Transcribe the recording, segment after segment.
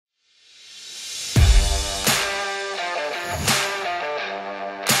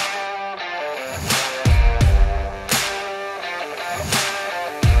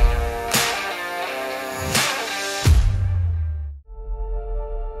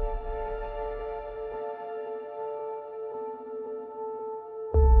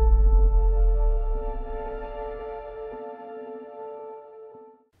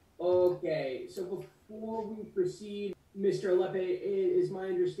proceed, Mr. Alepe, it is my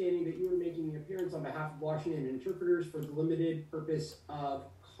understanding that you are making an appearance on behalf of Washington Interpreters for the limited purpose of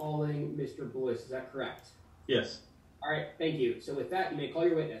calling Mr. Bloise. Is that correct? Yes. All right, thank you. So with that, you may call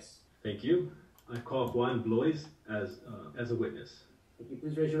your witness. Thank you. I call Juan Bloise as a witness. Thank you.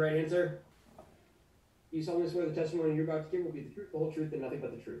 Please raise your right hand, sir. You solemnly swear the testimony you're about to give will be the truth, the whole truth, and nothing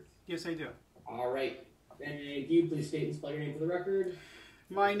but the truth. Yes, I do. All right. Thank you. Please state and spell your name for the record.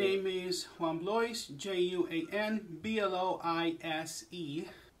 My name is Juan Bloise, Juan Bloise.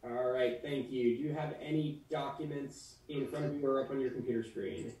 All right, thank you. Do you have any documents in front of you or up on your computer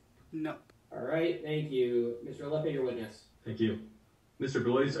screen? No. All right, thank you. Mr. Alepe, your witness. Thank you. Mr.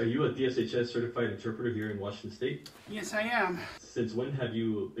 Bloise, are you a DSHS certified interpreter here in Washington State? Yes, I am. Since when have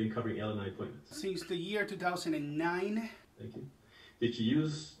you been covering LNI appointments? Since the year 2009. Thank you. Did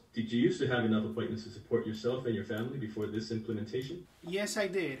you used to have enough appointments to support yourself and your family before this implementation? Yes, I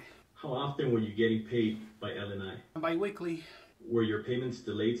did. How often were you getting paid by LNI? Bi-weekly. Were your payments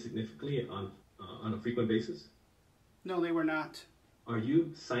delayed significantly on a frequent basis? No, they were not. Are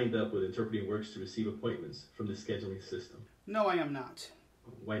you signed up with interpretingWorks to receive appointments from the scheduling system? No, I am not.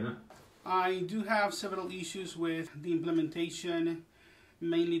 Why not? I do have several issues with the implementation,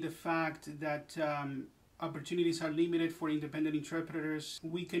 mainly the fact that opportunities are limited for independent interpreters.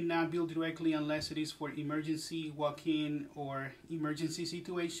 We cannot bill directly unless it is for emergency, walk-in, or emergency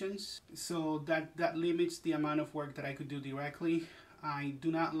situations. So that limits the amount of work that I could do directly. I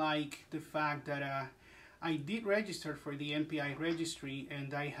do not like the fact that I did register for the MPI registry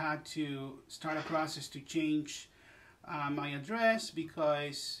and I had to start a process to change my address,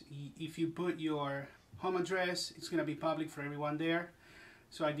 because if you put your home address, it's going to be public for everyone there.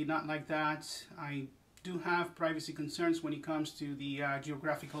 So I did not like that. I do have privacy concerns when it comes to the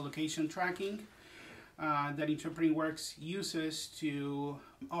geographical location tracking that interpretingWorks uses to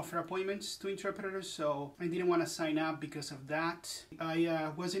offer appointments to interpreters, so I didn't want to sign up because of that. I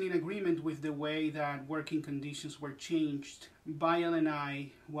wasn't in agreement with the way that working conditions were changed by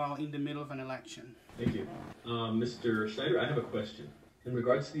LNI while in the middle of an election. Thank you. Mr. Schneider, I have a question. In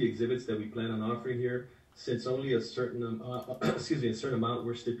regards to the exhibits that we plan on offering here, since only a certain amount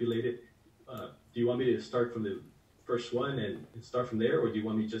were stipulated, do you want me to start from the first one and start from there, or do you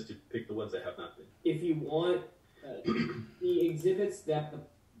want me just to pick the ones that have not been? If you want, the exhibits that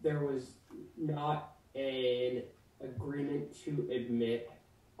there was not an agreement to admit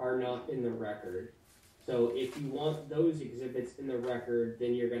are not in the record. So if you want those exhibits in the record,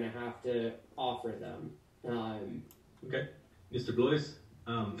 then you're going to have to offer them. Okay. Mr. Bloise,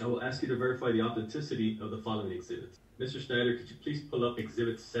 I will ask you to verify the authenticity of the following exhibits. Mr. Schneider, could you please pull up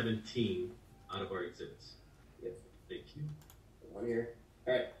Exhibit 17 out of our exhibits? Yes. Thank you. One here.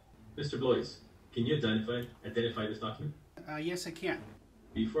 All right. Mr. Bloise, can you identify this document? Yes, I can.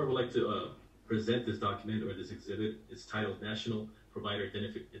 Before I would like to present this document or this exhibit, it's titled National Provider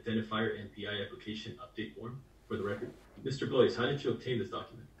Identifier NPI Application Update Form, for the record. Mr. Bloise, how did you obtain this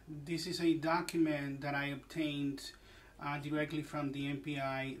document? This is a document that I obtained directly from the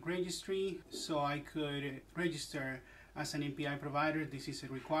MPI registry, so I could register as an MPI provider. This is a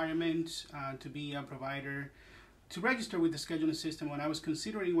requirement to be a provider to register with the scheduling system. When I was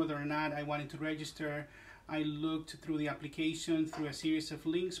considering whether or not I wanted to register, I looked through the application through a series of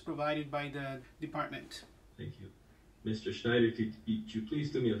links provided by the department. Thank you. Mr. Schneider, could you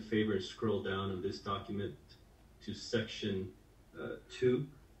please do me a favor and scroll down on this document to section 2,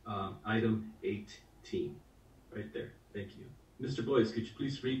 item 18, right there. Thank you. Mr. Bloise, could you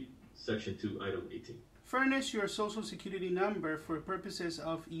please read section 2, item 18? Furnish your social security number for purposes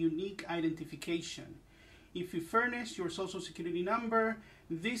of unique identification. If you furnish your social security number,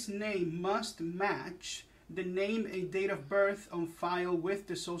 this name must match the name and date of birth on file with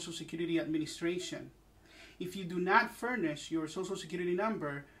the Social Security Administration. If you do not furnish your social security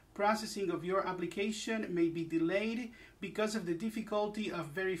number, processing of your application may be delayed because of the difficulty of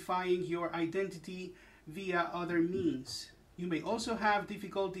verifying your identity via other means. You may also have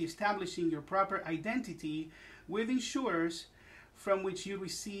difficulty establishing your proper identity with insurers from which you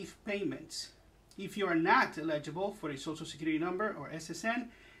receive payments. If you are not eligible for a Social Security number or SSN,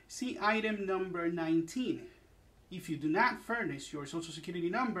 see item number 19. If you do not furnish your Social Security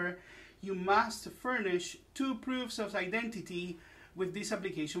number, you must furnish 2 proofs of identity with this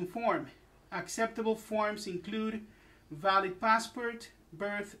application form. Acceptable forms include valid passport,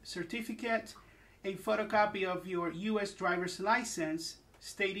 birth certificate, a photocopy of your U.S. driver's license,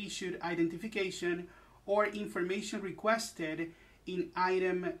 state-issued identification, or information requested in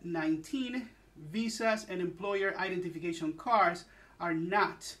item 19. Visas and employer identification cards are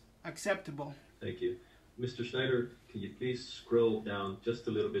not acceptable. Thank you. Mr. Schneider, can you please scroll down just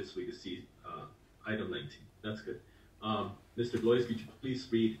a little bit so we can see item 19? That's good. Mr. Bloise, could you please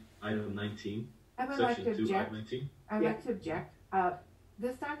read item 19, I would section like to 2, object. item 19? I'd like to object.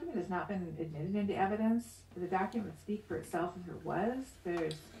 This document has not been admitted into evidence. The document would speak for itself if it was.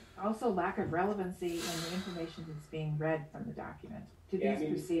 There's also lack of relevancy in the information that's being read from the document to these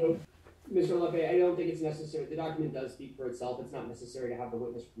proceedings. Mr. Lepe, I don't think it's necessary. The document does speak for itself. It's not necessary to have the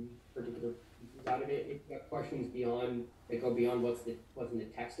witness read particular pieces out of it. If you have questions beyond that go beyond what's in the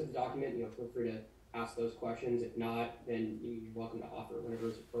text of the document, feel free to ask those questions. If not, then you're welcome to offer whenever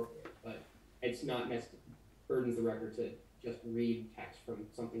it's appropriate. But it's not necessary. Burdens the record to just read text from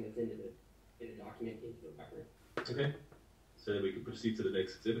something that's in the document into the record. Okay. So that we can proceed to the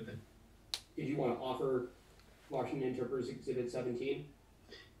next exhibit then. Did you want to offer Washington Interpreters Exhibit 17?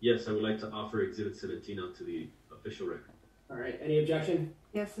 Yes, I would like to offer Exhibit 17 onto the official record. All right. Any objection?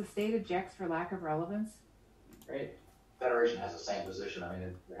 Yes, the state objects for lack of relevance. Right. Federation has the same position. I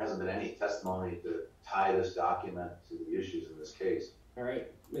mean, there hasn't been any testimony to tie this document to the issues in this case. All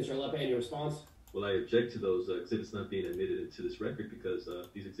right. Mr. Lepe, any response? Well, I object to those exhibits not being admitted into this record because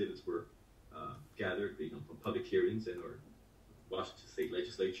these exhibits were gathered from public hearings and or Washington State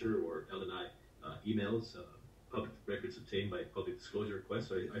Legislature or L&I emails, public records obtained by public disclosure requests.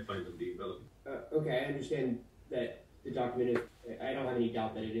 So I find them being relevant. Okay, I understand that the document is, I don't have any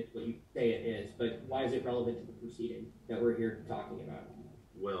doubt that it is what you say it is, but why is it relevant to the proceeding that we're here talking about?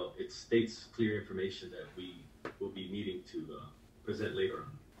 Well, it states clear information that we will be needing to present later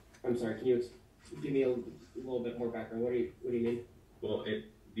on. I'm sorry, can you give me a little bit more background? What do you mean? Well,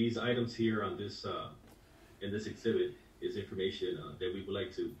 these items here on this in this exhibit is information that we would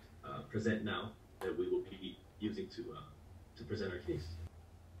like to present now that we will be using to present our case.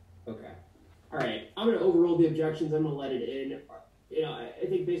 Okay. All right. I'm going to overrule the objections. I'm going to let it in. I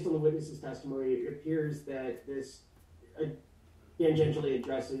think based on the witness's testimony, it appears that this tangentially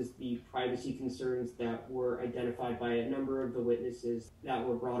addresses the privacy concerns that were identified by a number of the witnesses that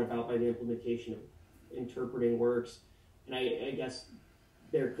were brought about by the implementation of interpretingWorks. And I guess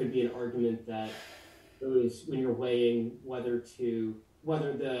there could be an argument that those, when you're weighing whether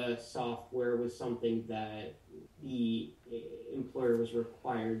the software was something that the employer was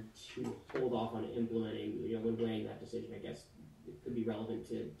required to hold off on implementing, when weighing that decision, I guess it could be relevant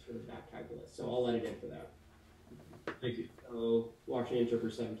to sort of that calculus. So I'll let it in for that. Thank you. So Washington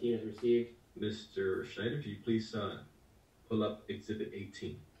Interpreter 17 is received. Mr. Schneider, could you please pull up Exhibit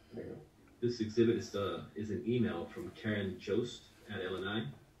 18? There you go. This exhibit is an email from Karen Jost at LNI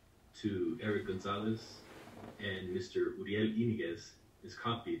to Eric Gonzalez, and Mr. Uriel Iniguez is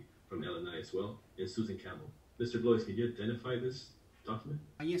copied from LNI as well, and Susan Campbell. Mr. Bloise, can you identify this document?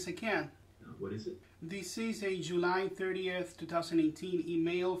 Yes, I can. What is it? This is a July 30th, 2018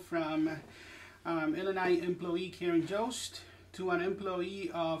 email from LNI employee Karen Jost to an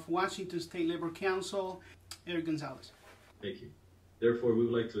employee of Washington State Labor Council, Eric Gonzalez. Thank you. Therefore, we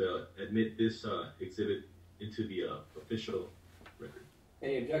would like to admit this exhibit into the official record.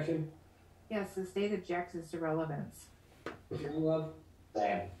 Any objection? Yes, the state objects as to relevance. Mr. Love?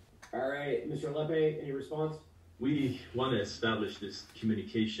 Same. All right. Mr. Lepe, any response? We want to establish this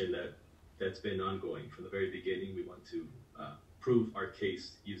communication that's been ongoing from the very beginning. We want to prove our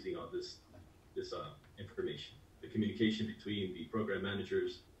case using all this information. The communication between the program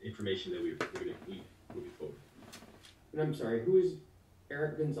managers, information that we're going to need moving forward. And I'm sorry, who is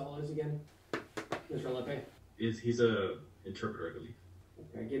Eric Gonzalez again? Mr. Lepe? He's a interpreter, I believe.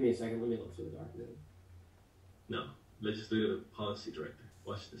 Okay, give me a second. Let me look through the document. No, Legislative Policy Director,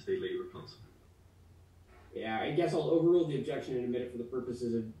 Washington State Labor Council. Yeah, I guess I'll overrule the objection in a minute for the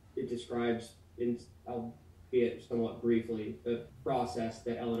purposes of it describes, albeit somewhat briefly, the process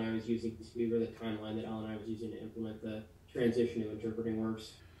that L&I was using to, or the timeline that L&I was using to implement the transition to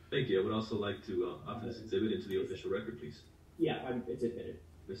interpretingWorks. Thank you. I would also like to offer this exhibit into the official record, please. Yeah, it's admitted.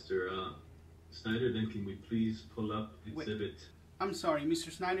 Mr. Snyder, then can we please pull up exhibit... Wait. I'm sorry,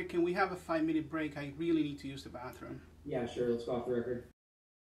 Mr. Snyder, can we have a 5-minute break? I really need to use the bathroom. Yeah, sure. Let's go off the record.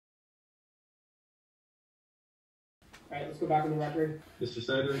 All right, let's go back on the record. Mr.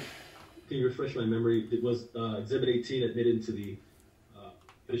 Snyder, can you refresh my memory? It was exhibit 18 admitted into the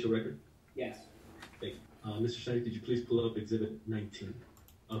official record? Yes. Thank you. Mr. Snyder, could you please pull up exhibit 19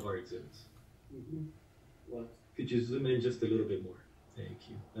 of our exhibits? Mm-hmm. What? Could you zoom in just a little bit more? Thank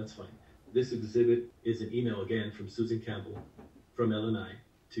you. That's fine. This exhibit is an email again from Susan Campbell from LNI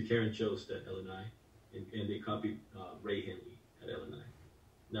to Karen Jost at LNI, and they copied Ray Henley at LNI.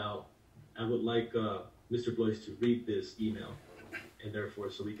 Now, I would like Mr. Bloise to read this email, and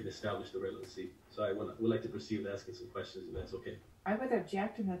therefore, so we can establish the relevancy. So I would like to proceed with asking some questions, if that's okay. I would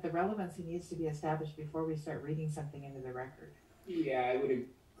object in that the relevancy needs to be established before we start reading something into the record. Yeah, I would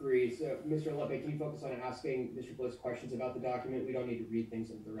agree. So, Mr. Lepe, can you focus on asking Mr. Bloise questions about the document? We don't need to read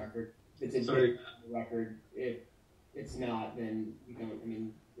things into the record. If it's in the record, if it's not, then we don't, I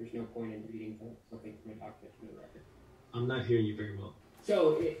mean, there's no point in reading something from a document from the record. I'm not hearing you very well.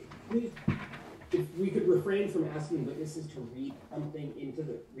 So, if we could refrain from asking witnesses to read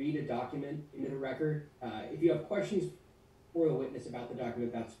read a document into the record. If you have questions for the witness about the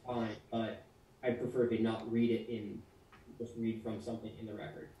document, that's fine, but I prefer they not read it just read from something in the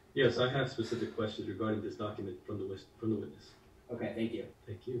record. Yes, I have specific questions regarding this document from the witness. Okay, thank you.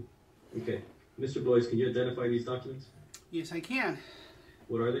 Thank you. Okay. Mr. Bloise, can you identify these documents? Yes, I can.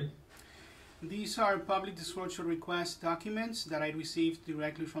 What are they? These are public disclosure request documents that I received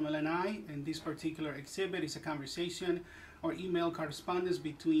directly from LNI, and this particular exhibit is a conversation or email correspondence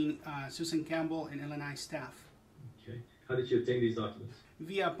between Susan Campbell and LNI staff. Okay. How did you obtain these documents?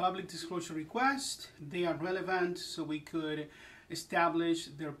 Via public disclosure request. They are relevant, so we could establish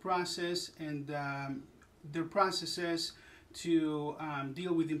their process and their processes to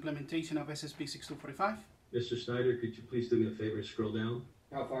deal with the implementation of SSB 6245. Mr. Schneider, could you please do me a favor and scroll down?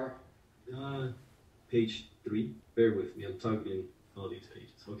 How far? Page 3. Bear with me, I'm toggling all these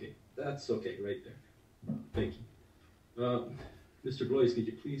pages. Okay, that's okay, right there. Thank you. Mr. Bloise, could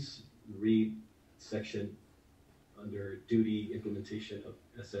you please read section under duty implementation of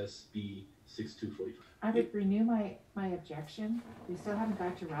SSB 6245? I would renew my objection. We still haven't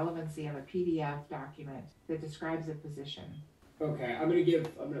got to relevancy of a PDF document that describes a position. Okay, I'm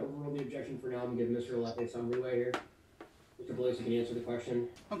gonna overrule the objection for now. I'm gonna give Mr. Lepe some leeway here. Mr. Bloise, can you answer the question?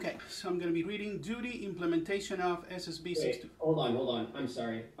 Okay, so I'm going to be reading duty implementation of SSB 62. Hold on. I'm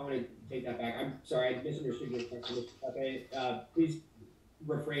sorry. I want to take that back. I'm sorry. I misunderstood your question, Mr. Lepe. Please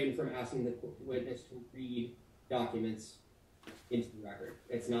refrain from asking the witness to read documents into the record.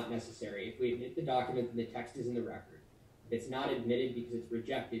 It's not necessary. If we admit the document, then the text is in the record. If it's not admitted because it's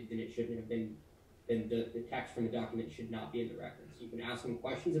rejected, then it shouldn't have been. Then the text from the document should not be in the record. So you can ask him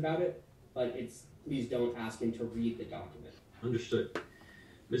questions about it, but please don't ask him to read the document. Understood.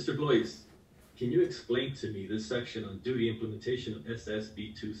 Mr. Bloise, can you explain to me this section on duty implementation of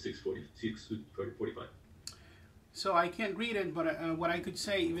SSB 6245? So I can't read it, but what I could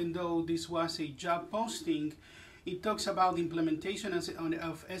say, even though this was a job posting, it talks about the implementation of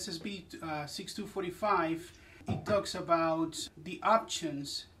SSB 6245. It talks about the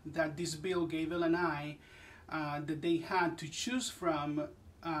options that this bill gave LNI that they had to choose from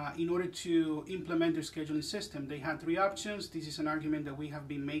in order to implement their scheduling system. They had 3 options. This is an argument that we have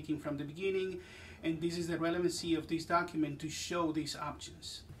been making from the beginning, and this is the relevancy of this document to show these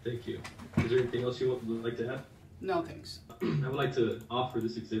options. Thank you. Is there anything else you would like to add? No, thanks. I would like to offer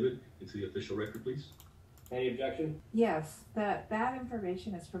this exhibit into the official record, please. Any objection? Yes, that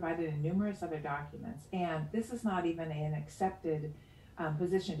information is provided in numerous other documents, and this is not even an accepted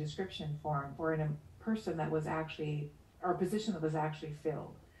position description form for a person that was actually, or a position that was actually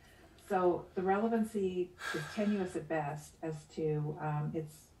filled. So the relevancy is tenuous at best as to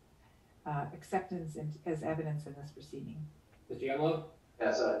its acceptance as evidence in this proceeding. Mr. Younglow?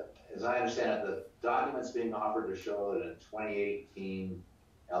 Yes, as I understand it, the document's being offered to show that in 2018,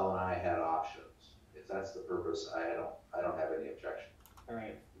 L&I had options. If that's the purpose, I don't have any objection. All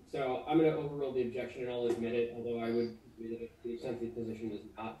right. So I'm going to overrule the objection, and I'll admit it, although I would agree that the extent the position was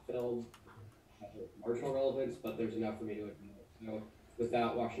not filled, marginal relevance, but there's enough for me to admit it. So with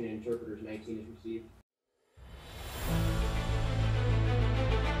that, Washington Interpreters 19 is received.